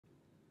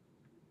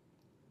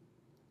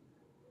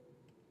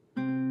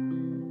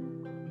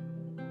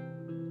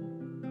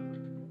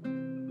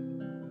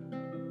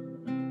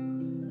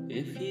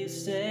If you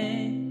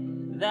say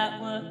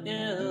that we're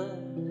ill,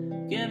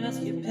 give us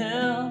your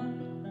pill,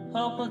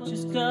 hope will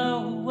just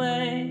go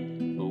away.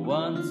 But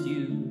once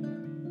you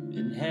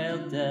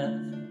inhale death,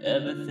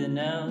 everything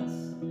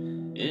else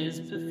is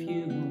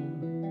perfume.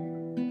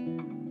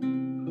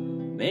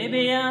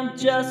 Maybe I'm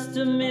just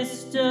a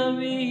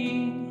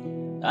mystery,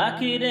 I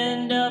could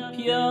end up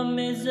your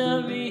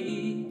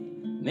misery.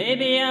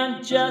 Maybe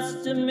I'm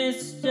just a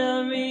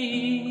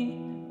mystery,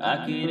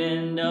 I could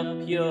end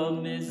up your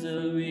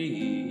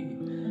misery.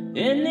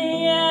 In the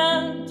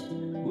end,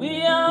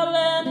 we all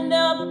end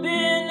up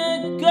in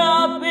a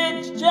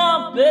garbage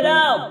dump, but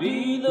I'll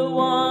be the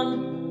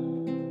one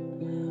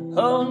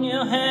holding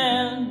your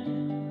hand.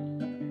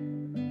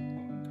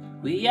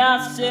 We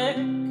are sick,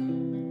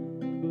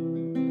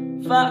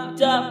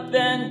 fucked up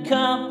and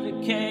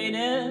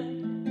complicated.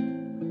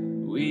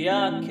 We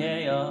are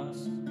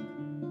chaos,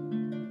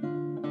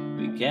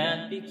 we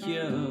can't be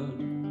cured.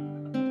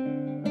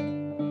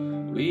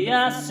 We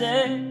are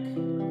sick,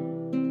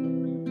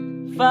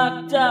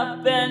 fucked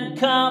up and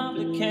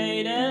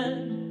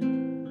complicated.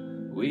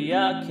 We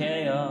are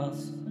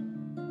chaos,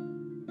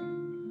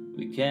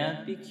 we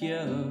can't be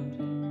cured.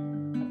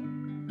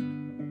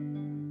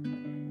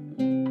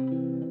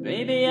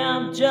 Baby,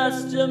 I'm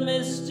just a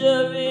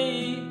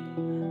mystery,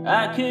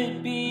 I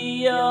could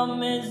be your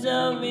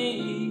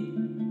misery.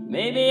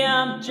 Maybe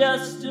I'm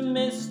just a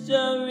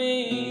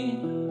mystery.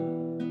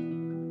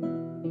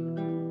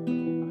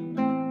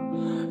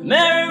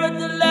 Mary with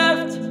the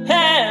left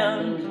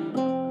hand,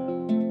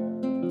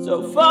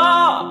 so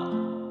far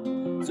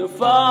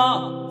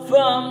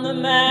from the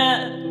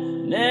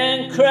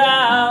maddening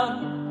crowd.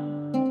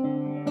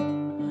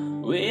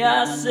 We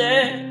are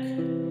sick,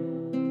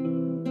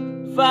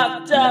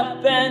 fucked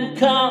up and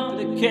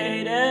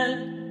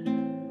complicated.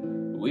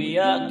 We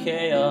are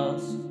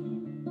chaos,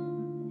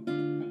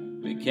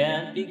 we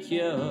can't be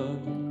cured.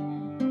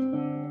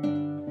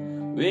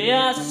 We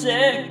are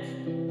sick,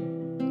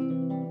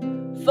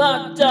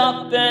 fucked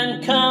up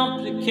and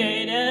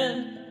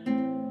complicated.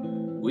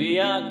 We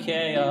are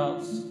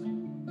chaos,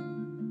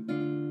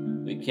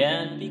 we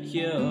can't be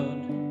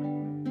cured.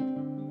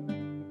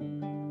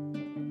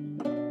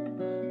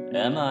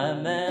 Am I a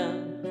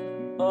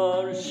man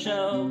or a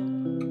show?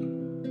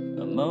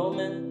 A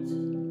moment,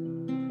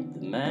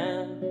 the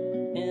man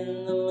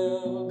in the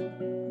moon,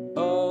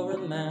 or a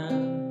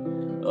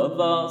man of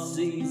all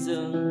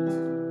seasons?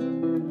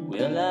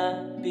 Will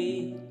I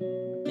be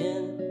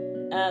in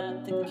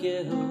at the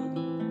guild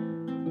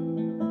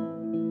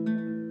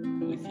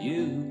with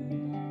you?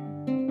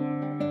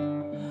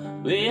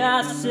 We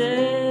are sick,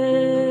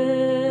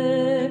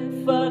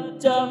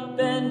 fucked up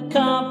and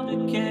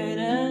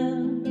complicated.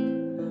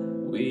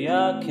 We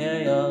are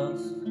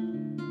chaos,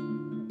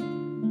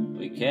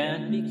 we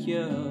can't be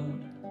cured.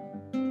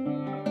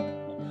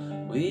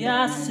 We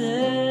are sick,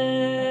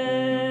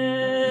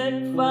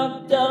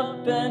 fucked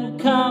up and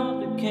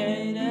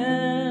complicated.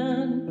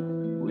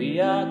 We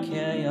are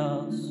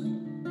chaos,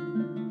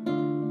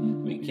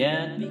 we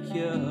can't be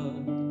cured.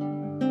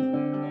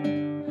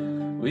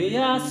 We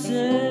are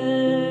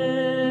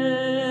sick,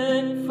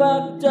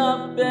 fucked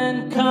up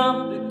and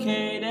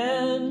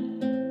complicated.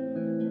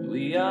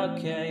 We are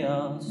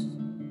chaos,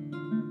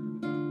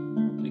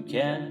 we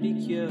can't be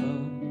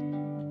cured.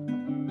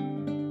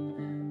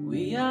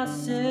 We are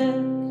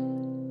sick,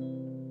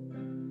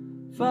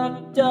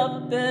 fucked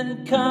up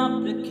and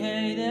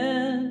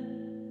complicated.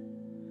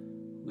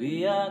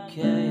 We are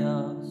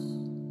chaos,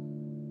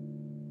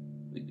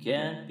 we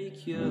can't be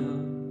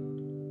cured.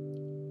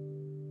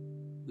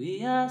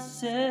 We are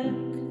sick,